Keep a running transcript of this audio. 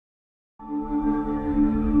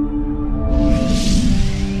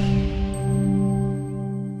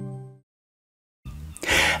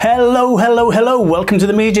Hello, welcome to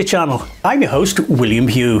the Meejah channel. I'm your host, William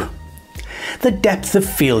Huw. The depth of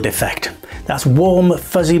field effect, that warm,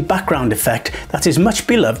 fuzzy background effect that is much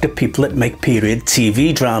beloved of people that make period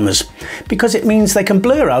TV dramas, because it means they can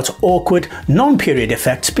blur out awkward, non-period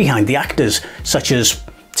effects behind the actors, such as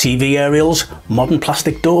TV aerials, modern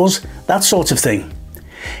plastic doors, that sort of thing.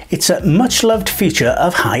 It's a much loved feature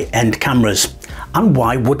of high-end cameras. And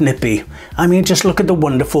why wouldn't it be? I mean, just look at the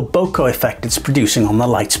wonderful bokeh effect it's producing on the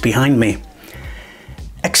lights behind me.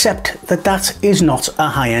 Except that that is not a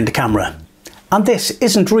high-end camera. And this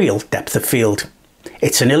isn't real depth of field.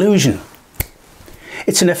 It's an illusion.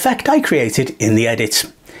 It's an effect I created in the edit.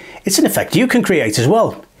 It's an effect you can create as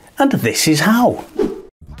well. And this is how.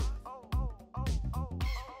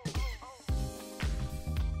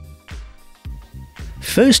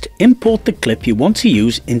 First, import the clip you want to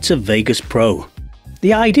use into Vegas Pro.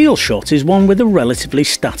 The ideal shot is one with a relatively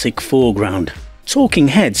static foreground. Talking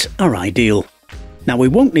heads are ideal. Now we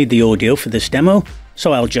won't need the audio for this demo,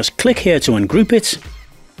 so I'll just click here to ungroup it,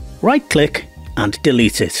 right click and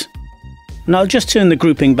delete it. And I'll just turn the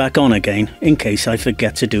grouping back on again in case I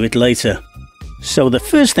forget to do it later. So the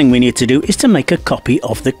first thing we need to do is to make a copy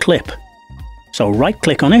of the clip. So right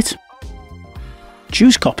click on it,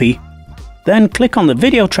 choose copy, then click on the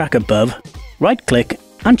video track above, right click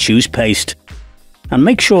and choose paste. And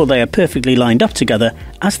make sure they are perfectly lined up together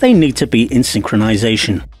as they need to be in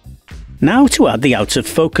synchronization. Now to add the out of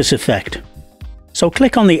focus effect. So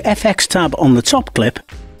click on the FX tab on the top clip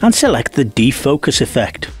and select the defocus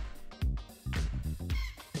effect.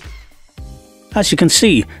 As you can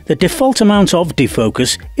see, the default amount of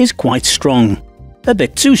defocus is quite strong. A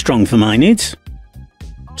bit too strong for my needs.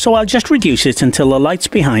 So I'll just reduce it until the lights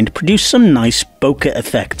behind produce some nice bokeh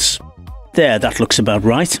effects. There, that looks about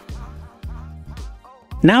right.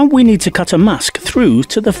 Now we need to cut a mask through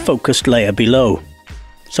to the focused layer below.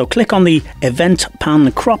 So click on the Event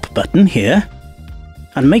Pan Crop button here,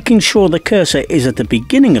 and making sure the cursor is at the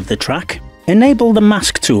beginning of the track, enable the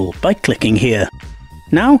Mask tool by clicking here.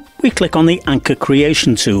 Now we click on the Anchor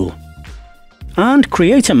Creation tool, and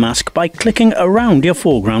create a mask by clicking around your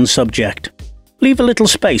foreground subject. Leave a little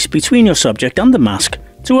space between your subject and the mask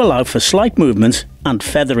to allow for slight movement and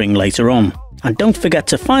feathering later on. And don't forget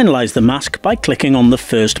to finalize the mask by clicking on the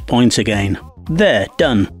first point again. There,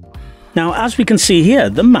 done. Now as we can see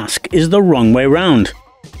here, the mask is the wrong way round.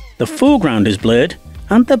 The foreground is blurred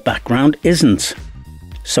and the background isn't.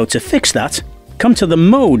 So to fix that, come to the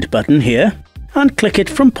Mode button here and click it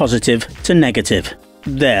from positive to negative.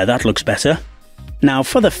 There, that looks better. Now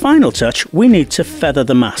for the final touch, we need to feather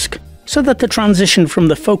the mask, so that the transition from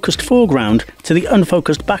the focused foreground to the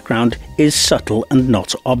unfocused background is subtle and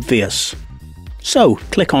not obvious. So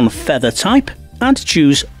click on Feather Type and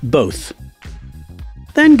choose Both.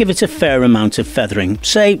 Then give it a fair amount of feathering,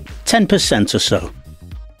 say 10% or so.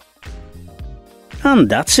 And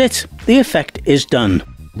that's it, the effect is done.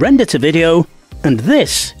 Render to video, and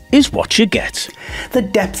this is what you get. The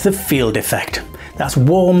depth of field effect. That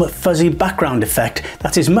warm, fuzzy background effect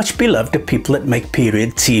that is much beloved of people that make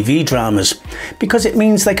period TV dramas, because it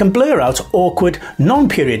means they can blur out awkward,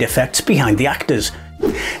 non-period effects behind the actors.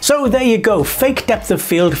 So there you go, fake depth of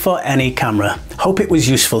field for any camera. Hope it was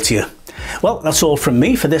useful to you. Well, that's all from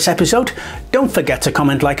me for this episode. Don't forget to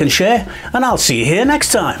comment, like and share, and I'll see you here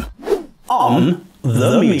next time on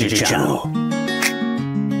the Meejah channel.